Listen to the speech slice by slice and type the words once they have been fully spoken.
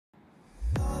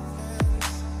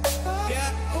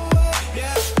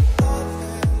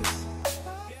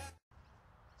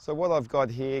So what I've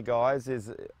got here, guys,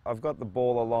 is I've got the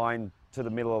ball aligned to the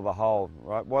middle of the hole,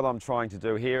 right? What I'm trying to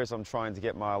do here is I'm trying to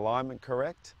get my alignment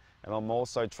correct, and I'm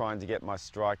also trying to get my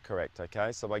strike correct,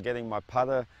 okay? So by getting my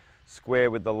putter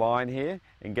square with the line here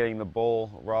and getting the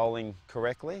ball rolling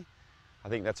correctly, I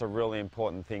think that's a really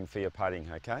important thing for your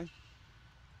putting, okay?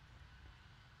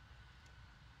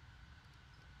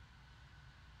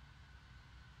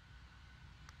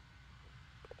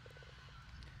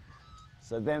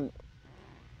 So then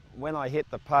when I hit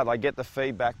the putt, I get the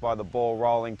feedback by the ball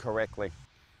rolling correctly.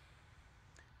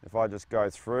 If I just go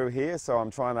through here, so I'm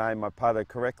trying to aim my putter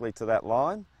correctly to that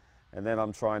line, and then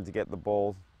I'm trying to get the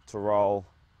ball to roll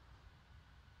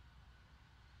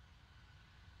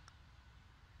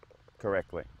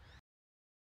correctly.